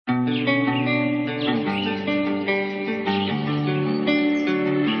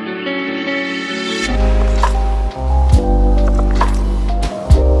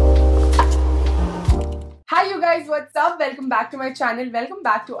guys, what's up? Welcome back to my channel. Welcome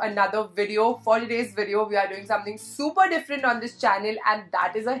back to another video. For today's video, we are doing something super different on this channel, and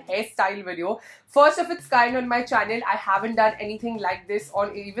that is a hairstyle video. First of its kind on my channel. I haven't done anything like this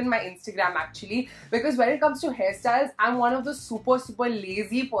on even my Instagram actually, because when it comes to hairstyles, I'm one of those super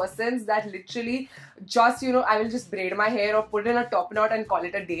lazy persons that literally just, I will just braid my hair or put in a top knot and call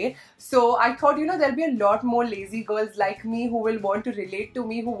it a day. So I thought, there'll be a lot more lazy girls like me who will want to relate to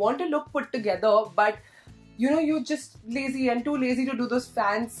me, who want to look put together, but you're just lazy and too lazy to do those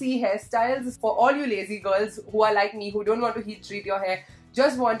fancy hairstyles. For all you lazy girls who are like me, who don't want to heat treat your hair,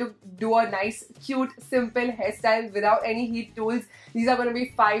 just want to do a nice, cute, simple hairstyle without any heat tools. These are going to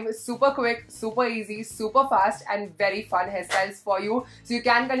be 5 super quick, super easy, super fast and very fun hairstyles for you. So you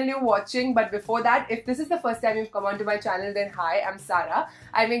can continue watching, but before that, if this is the first time you've come onto my channel, then hi, I'm Sarah.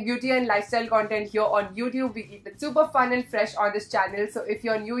 I make beauty and lifestyle content here on YouTube. We keep it super fun and fresh on this channel. So if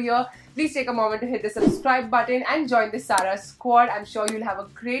you're new here, please take a moment to hit the subscribe button and join the Sarah squad. I'm sure you'll have a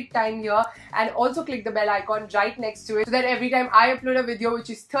great time here, and also click the bell icon right next to it so that every time I upload a video, which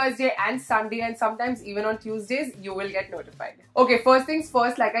is Thursday and Sunday and sometimes even on Tuesdays, you will get notified. Okay, first things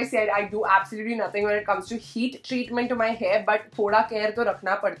first, like I said, I do absolutely nothing when it comes to heat treatment to my hair, but thoda care to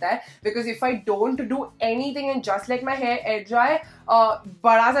rakhna padta hai, because if I don't do anything and just let my hair air dry,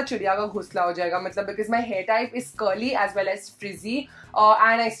 bada sa chidiya ka ghusla ho jayega, matlab because my hair type is curly as well as frizzy,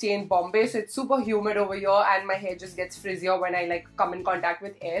 and I stay in Bombay, so it's super humid over here and my hair just gets frizzier when I come in contact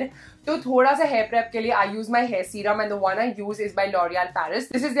with air. So thoda sa hair prep ke liye I use my hair serum, and the one I use is by L'Oreal Paris.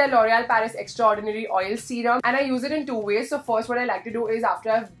 This is their L'Oreal Paris Extraordinary Oil Serum, and I use it in 2 ways. So first, what I like to do is after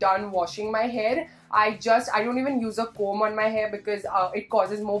I've done washing my hair, I don't even use a comb on my hair because it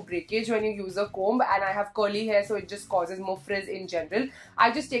causes more breakage when you use a comb, and I have curly hair, so it just causes more frizz in general.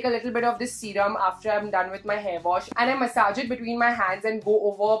 I just take a little bit of this serum after I'm done with my hair wash, and I massage it between my hands and go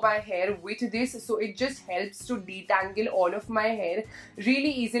over my hair with this, so it just helps to detangle all of my hair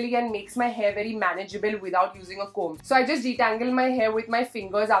really easily and makes my hair very manageable without using a comb. So I just detangle my hair with my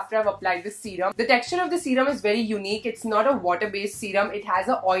fingers after I've applied the serum. The texture of the serum is very unique. It's not a water-based serum. It has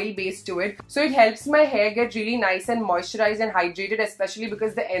an oil base to it, so it helps my hair get really nice and moisturized and hydrated, especially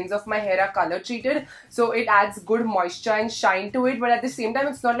because the ends of my hair are color treated, so it adds good moisture and shine to it, but at the same time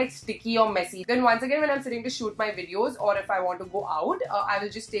it's not like sticky or messy. Then once again, when I'm sitting to shoot my videos or if I want to go out, I will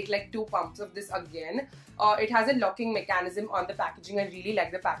just take like 2 pumps of this again. It has a locking mechanism on the packaging. I really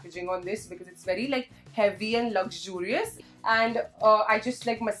like the packaging on this because it's very heavy and luxurious, and I just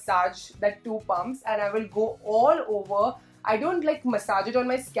massage that 2 pumps and I will go all over. I don't massage it on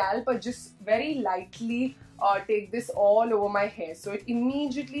my scalp, but just very lightly take this all over my hair. So it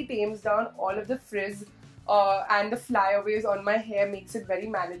immediately tames down all of the frizz and the flyaways on my hair, makes it very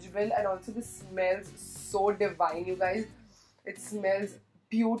manageable, and also this smells so divine, you guys. It smells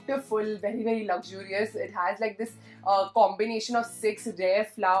beautiful, very luxurious. It has this combination of 6 rare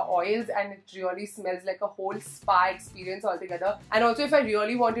flower oils, and it really smells like a whole spa experience altogether. And also, if I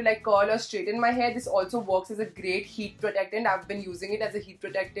really want to curl or straighten my hair, this also works as a great heat protectant. I've been using it as a heat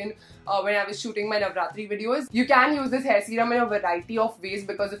protectant when I was shooting my Navratri videos. You can use this hair serum in a variety of ways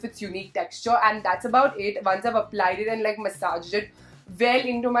because of its unique texture, and that's about it. Once I've applied it and massaged it well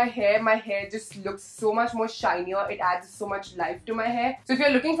into my hair just looks so much more shinier. It adds so much life to my hair. So if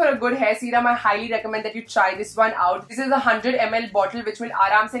you're looking for a good hair serum, I highly recommend that you try this one out. This is a 100 ml bottle which will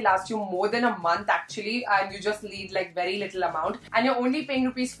aram se last you more than a month actually, and you just need very little amount, and you're only paying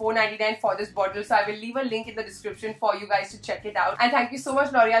rupees 4.99 for this bottle. So I will leave a link in the description for you guys to check it out. And thank you so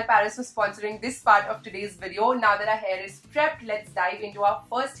much L'Oreal Paris for sponsoring this part of today's video. Now that our hair is prepped, let's dive into our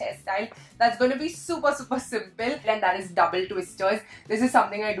first hairstyle. That's going to be super simple, and that is double twisters. This is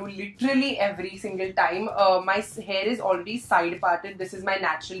something I do literally every single time. My hair is already side parted. This is my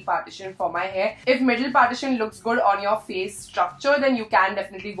natural partition for my hair. If middle partition looks good on your face structure, then you can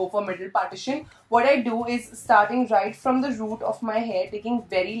definitely go for middle partition. What I do is, starting right from the root of my hair, taking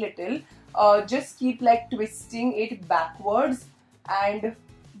very little, just keep twisting it backwards, and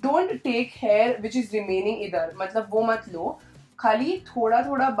don't take hair which is remaining idhar, matlab wo mat lo, khali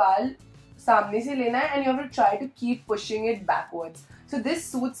thoda bal samne se lena hai, and you have to try to keep pushing it backwards. So this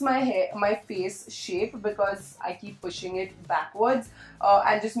suits my hair, my face shape, because I keep pushing it backwards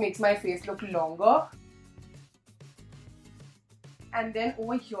and just makes my face look longer. And then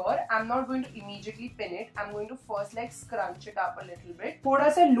over here, I'm not going to immediately pin it. I'm going to first scrunch it up a little bit. Thoda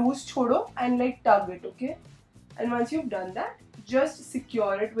sa loose chodo and tug it, okay? And once you've done that, just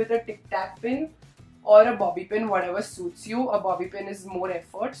secure it with a tic tac pin or a bobby pin, whatever suits you. A bobby pin is more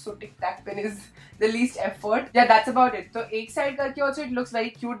effort, so tic tac pin is the least effort. Yeah, that's about it. So ek side karke also it looks very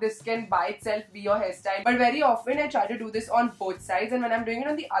cute. This can by itself be your hairstyle, but very often I try to do this on both sides, and when I'm doing it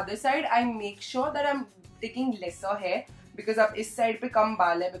on the other side, I make sure that I'm taking lesser hair because अब इस side पे कम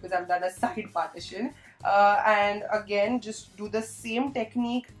बाल है because I've done a side partition. And again, just do the same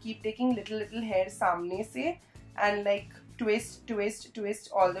technique. Keep taking little hair सामने से and like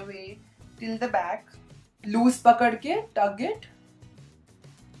twist all the way till the back. Loose पकड़ के tug it.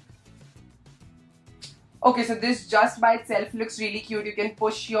 Okay, so this just by itself looks really cute. You can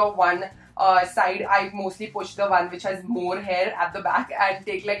push your one side. I mostly push the one which has more hair at the back and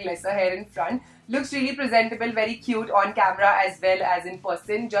take like lesser hair in front. Looks really presentable, very cute on camera as well as in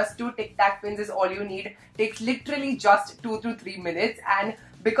person. Just 2 tic tac pins is all you need. Takes literally just 2 to 3 minutes, and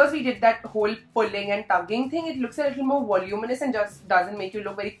because we did that whole pulling and tugging thing, it looks a little more voluminous and just doesn't make you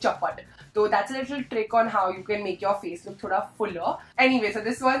look very chapat. So that's a little trick on how you can make your face look thoda fuller. Anyway, so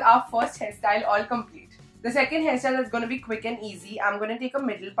this was our first hairstyle all complete. The second hairstyle is going to be quick and easy. I'm going to take a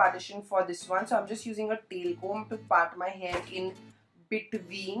middle partition for this one. So I'm just using a tail comb to part my hair in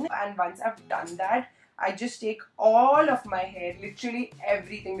between. And once I've done that, I just take all of my hair, literally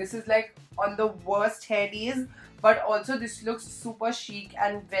everything. This is like on the worst hair days, but also this looks super chic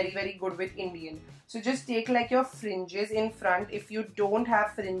and very good with Indian. So just take like your fringes in front. If you don't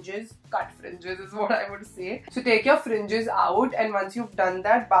have fringes, cut fringes is what I would say. So take your fringes out, and once you've done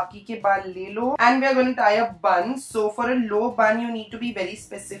that, baki ke baal le lo. And we are going to tie a bun. So for a low bun, you need to be very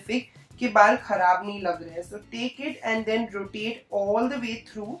specific कि बाल खराब नहीं लग रहे हैं. So take it and then rotate all the way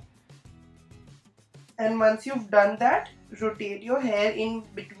through. And once you've done that, rotate your hair in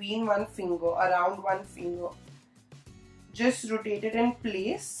between one finger, around one finger. Just rotate it in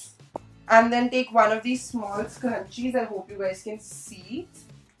place. And then take one of these small scrunchies, I hope you guys can see it,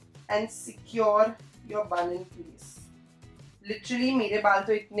 and secure your bun in place. Literally मेरे बाल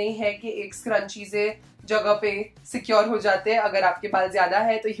तो इतने ही है कि एक scrunchie से जगह पे secure हो जाते हैं. अगर आपके बाल ज़्यादा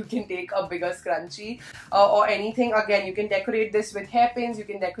है तो you can take a bigger scrunchie or anything. Again, you can decorate this with hairpins, you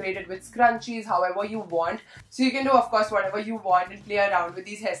can decorate it with scrunchies, however you want. So you can do of course whatever you want and play around with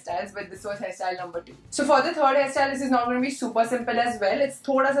these hairstyles, but this was hairstyle number 2. So for the third hairstyle, this is not going to be super simple as well. It's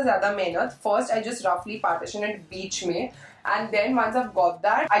थोड़ा सा ज़्यादा मेहनत. First, I just roughly partition it बीच में, and then once I've got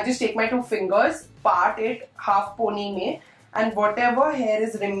that, I just take my 2 fingers, part it half pony में, and whatever hair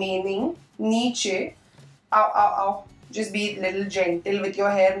is remaining नीचे, just be a little gentle with your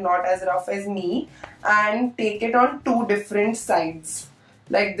hair, not as rough as me, and take it on 2 different sides.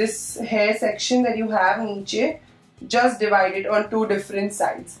 Like this hair section that you have नीचे, just divide it on 2 different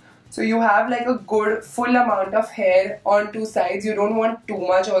sides. So you have like a good full amount of hair on 2 sides. You don't want too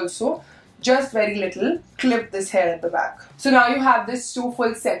much also, just very little. Clip this hair at the back. So now you have this 2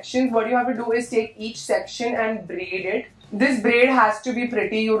 full sections. What you have to do is take each section and braid it. This braid has to be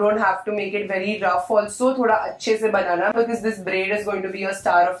pretty. You don't have to make it very rough also. थोड़ा अच्छे से बनाना, because this braid is going to be a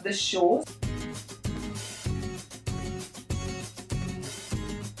star of the show.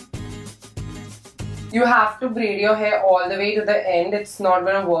 You have to braid your hair all the way to the end. It's not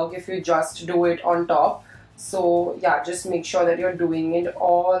going to work if you just do it on top. So yeah, just make sure that you're doing it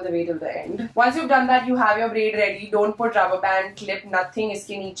all the way till the end. Once you've done that, you have your braid ready. Don't put rubber band, clip, nothing iske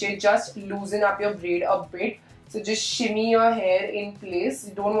niche. Just loosen up your braid a bit. So just shimmy your hair in place.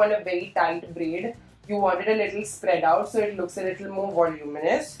 You don't want a very tight braid. You want it a little spread out so it looks a little more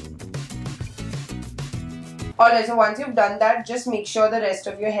voluminous. Alright, so once you've done that, just make sure the rest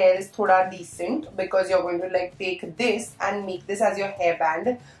of your hair is thoda decent, because you're going to like take this and make this as your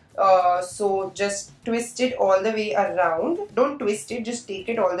hairband. So just twist it all the way around. Don't twist it, just take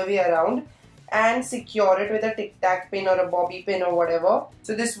it all the way around and secure it with a tic tac pin or a bobby pin or whatever.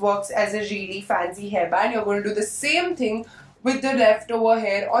 So this works as a really fancy hairband. You're going to do the same thing with the leftover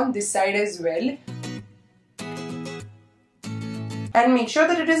hair on this side as well. And make sure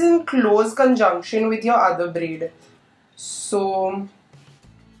that it is in close conjunction with your other braid. So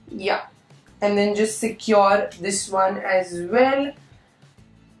yeah, and then just secure this one as well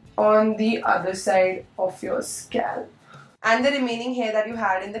on the other side of your scalp. And the remaining hair that you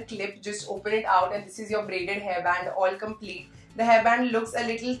had in the clip, just open it out, and this is your braided hairband all complete. The hairband looks a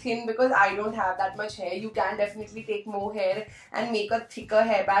little thin because I don't have that much hair. You can definitely take more hair and make a thicker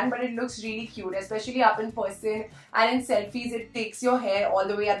hairband, but it looks really cute, especially up in person, and in selfies it takes your hair all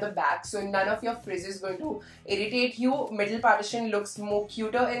the way at the back, so none of your frizz is going to irritate you. Middle partition looks more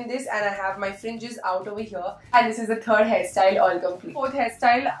cuter in this, and I have my fringes out over here, and this is the third hairstyle all complete. Fourth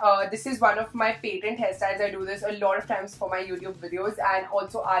hairstyle, this is one of my patent hairstyles. I do this a lot of times for my YouTube videos, and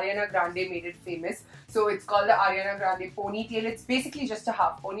also Ariana Grande made it famous. So it's called the Ariana Grande ponytail. It's basically just a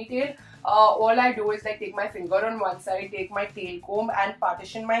half ponytail. All I do is like take my finger on one side, take my tail comb and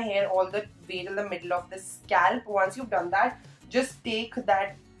partition my hair all the way to the middle of the scalp. Once you've done that, just take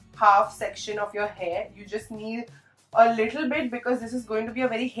that half section of your hair. You just need a little bit because this is going to be a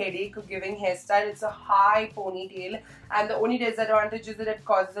very headache giving hairstyle. It's a high ponytail, and the only disadvantage is that it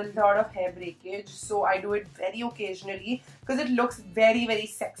causes a lot of hair breakage. So I do it very occasionally because it looks very, very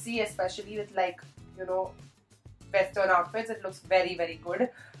sexy, especially with, like, you know, Western outfits. It looks very, very good.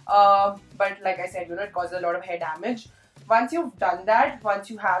 But like I said, you know, it causes a lot of hair damage. Once you've done that, once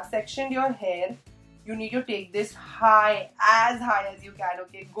you have sectioned your hair, you need to take this high as you can,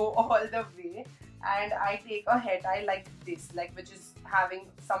 okay? Go all the way. And I take a hair tie like this, like, which is having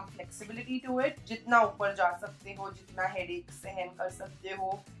some flexibility to it. Jitna upar ja sakte ho, jitna headache sahan kar sakte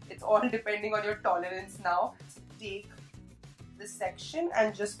ho. It's all depending on your tolerance now. So take this section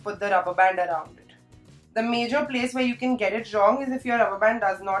and just put the rubber band around it. The major place where you can get it wrong is if your rubber band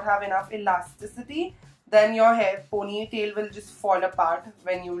does not have enough elasticity, then your hair ponytail will just fall apart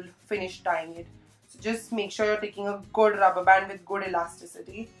when you finish tying it. So just make sure you're taking a good rubber band with good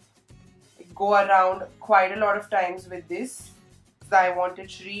elasticity. Go around quite a lot of times with this because I want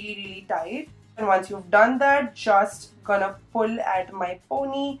it really, really tight. And once you've done that, just gonna pull at my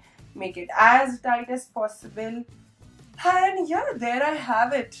pony, make it as tight as possible. And yeah, there I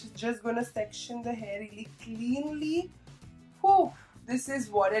have it. Just gonna section the hair really cleanly. Whew. This is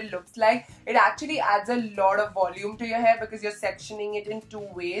what it looks like. It actually adds a lot of volume to your hair because you're sectioning it in two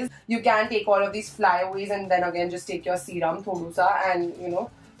ways. You can take all of these flyaways and then again just take your serum thodusa and, you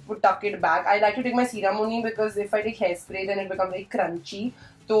know, tuck it back. I like to take my serum only because if I take hairspray then it becomes very crunchy.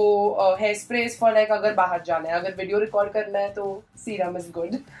 So hairspray is for like agar bahar jana hai, agar video record karna hai to serum is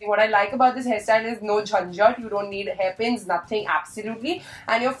good. What I like about this hairstyle is no jhanjat. You don't need hairpins, nothing, absolutely.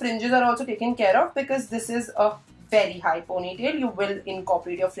 And your fringes are also taken care of because this is a very high ponytail. You will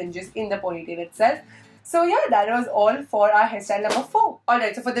incorporate your fringes in the ponytail itself. So yeah, that was all for our hairstyle number 4.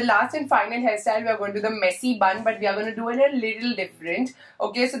 Alright, so for the last and final hairstyle, we are going to do the messy bun, but we are going to do it a little different.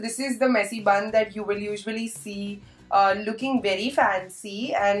 Okay, so this is the messy bun that you will usually see looking very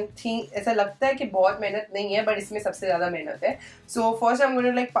fancy and think ऐसा लगता है कि बहुत मेहनत नहीं है, but इसमें सबसे ज़्यादा मेहनत है. So first I'm going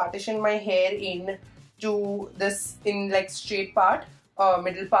to like partition my hair in to this in like straight part,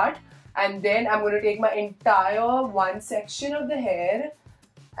 middle part, and then I'm going to take my entire one section of the hair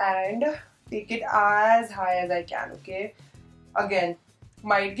and take it as high as I can, okay? Again,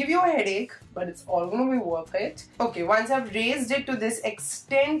 might give you a headache, but it's all going to be worth it. Okay, once I've raised it to this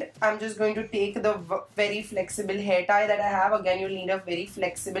extent, I'm just going to take the very flexible hair tie that I have. Again, you'll need a very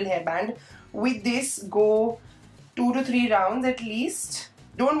flexible hairband. With this, go 2 to 3 rounds at least.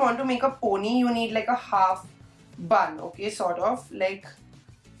 Don't want to make a pony, you need like a half bun, okay? Sort of like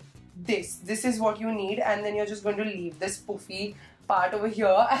this. This is what you need, and then you're just going to leave this poofy part over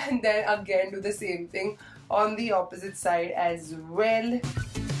here and then again do the same thing on the opposite side as well.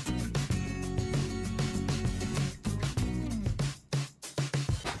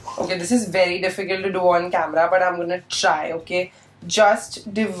 Okay, this is very difficult to do on camera, but I'm gonna try, okay?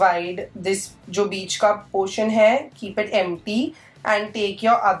 Just divide this jo beech ka portion hai, keep it empty and take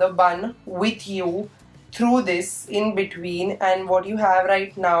your other bun with you through this in between, and what you have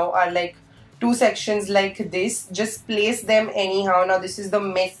right now are like 2 sections like this. Just place them anyhow. Now this is the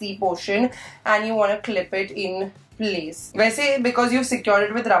messy portion and you want to clip it in place. Waise, because you've secured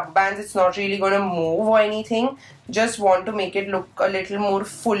it with rubber bands, it's not really going to move or anything. Just want to make it look a little more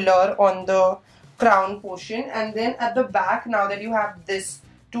fuller on the crown portion. And then at the back, now that you have this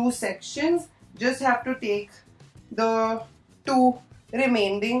 2 sections, just have to take the 2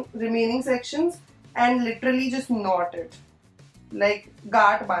 remaining sections and literally just knot it. Like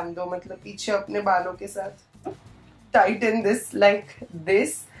गांठ बांध दो, मतलब पीछे अपने बालों के साथ. Tighten this like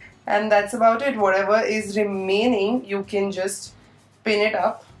this, and that's about it. Whatever is remaining, you can just pin it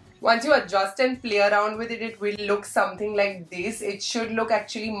up. Once you adjust and play around with it, it will look something like this. It should look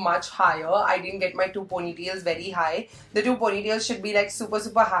actually much higher. I didn't get my 2 ponytails very high. The 2 ponytails should be like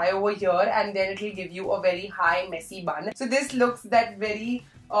super high over here, and then it will give you a very high messy bun. So this looks that very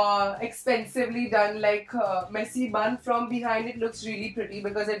expensively done like messy bun. From behind it looks really pretty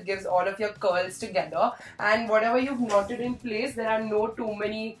because it gives all of your curls together, and whatever you've knotted in place, there are no too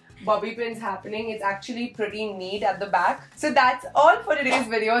many bobby pins happening. It's actually pretty neat at the back. So that's all for today's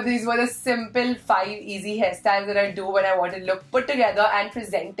video. These were the simple 5 easy hairstyles that I do when I want to look put together and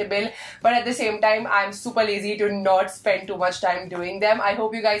presentable, but at the same time I'm super lazy to not spend too much time doing them. I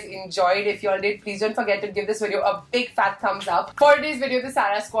hope you guys enjoyed. If you all did, please don't forget to give this video a big fat thumbs up. For today's video, the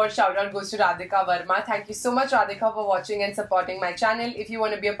Sarah Squad shout out goes to Radhika Verma. Thank you so much, Radhika, for watching and supporting my channel. If you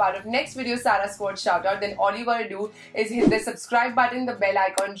want to be a part of next video Sarah Squad shout out, then all you gotta do is hit the subscribe button, the bell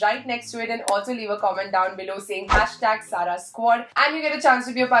icon right next to it, and also leave a comment down below saying hashtag Sarah Squad, and you get a chance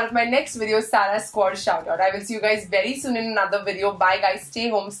to be a part of my next video Sarah Squad shout out. I will see you guys very soon in another video. Bye guys, stay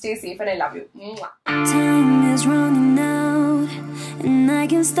home, stay safe, and I love you. Mwah. Time is running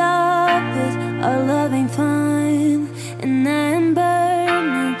can stop it, our love ain't fine. And